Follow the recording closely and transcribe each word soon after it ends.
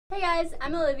Hey guys,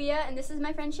 I'm Olivia and this is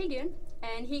my friend Segun,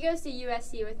 and he goes to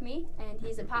USC with me and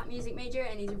he's a pop music major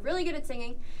and he's really good at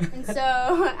singing, and so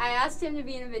I asked him to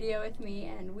be in a video with me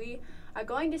and we are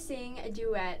going to sing a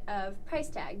duet of Price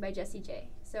Tag by Jessie J,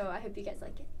 so I hope you guys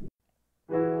like it.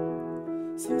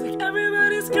 Seems like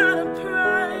everybody's got a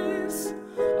price.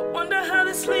 I wonder how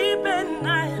they sleep at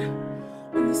night.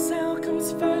 When the sale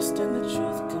comes first and the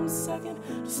truth comes second,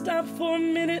 just stop for a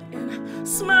minute and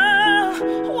smile.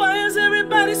 Why is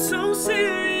everybody so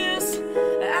serious,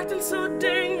 acting so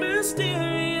dang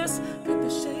mysterious? Got the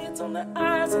shades on the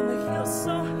eyes and the heels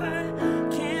so high,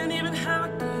 can't even have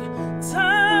a good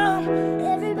time.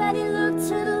 Everybody look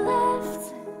to the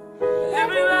left,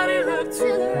 Everybody look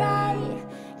to the right.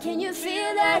 Can you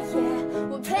feel that? Yeah,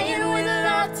 we're playing with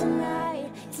love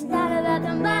tonight. It's not about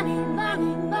the money,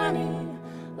 money, money.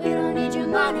 We don't need your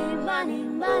money, money,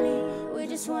 money. We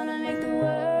just wanna make the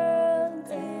world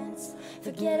dance.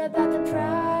 Forget about the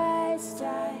price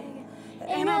tag.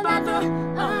 Ain't about the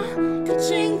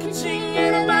ka-ching, ka-ching.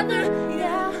 Ain't about the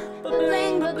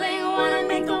ba-bling, ba-bling. Wanna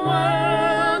make the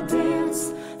world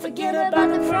dance. Forget about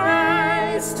the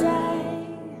price tag.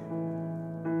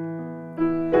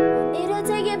 We need to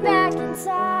take it back in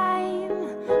time,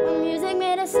 when music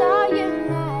made us all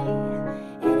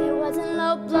unite. And it wasn't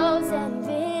low blows and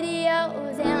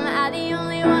videos. Am I the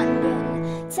only one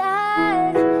getting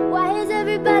tired? Why is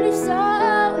everybody so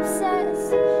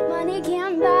obsessed? Money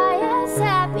can't buy us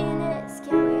happiness.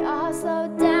 Can we all slow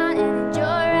down and enjoy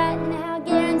right now?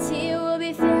 Guarantee you we'll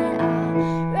be feeling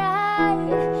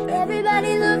alright.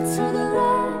 Everybody look to the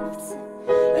left,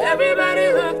 Everybody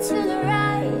look to the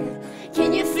right.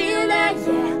 Can you feel that?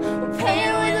 Yeah, we're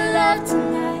playing with love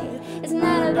tonight. It's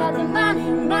not about the money,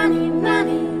 money,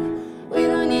 money. We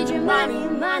don't need your money,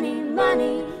 money,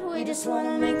 money. We just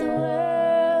wanna make the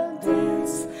world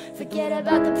dance. Forget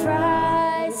about the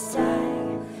price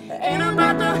tag. Ain't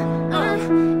about the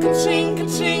ka-ching,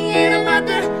 ka-ching. Ain't about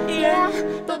the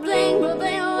ba-bling,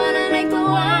 ba-bling. Wanna make the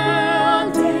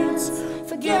world dance.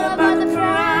 Forget about the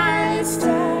price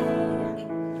tag.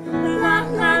 La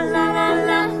la la la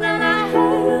la la la.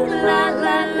 La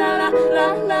la la la la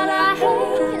la la.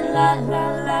 La la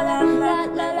la la la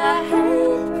la la.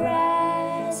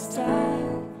 Price tag.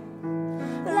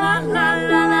 La la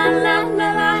la la la la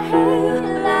la.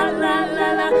 La la la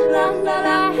la la la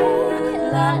la.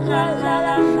 La la la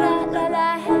la la la la.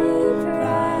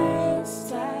 Price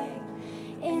tag.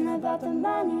 Ain't about the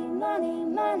money, money,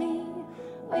 money.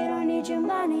 We don't need your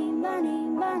money, money,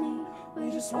 money.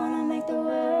 We just wanna make the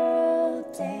world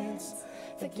dance.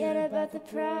 Forget about the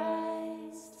price.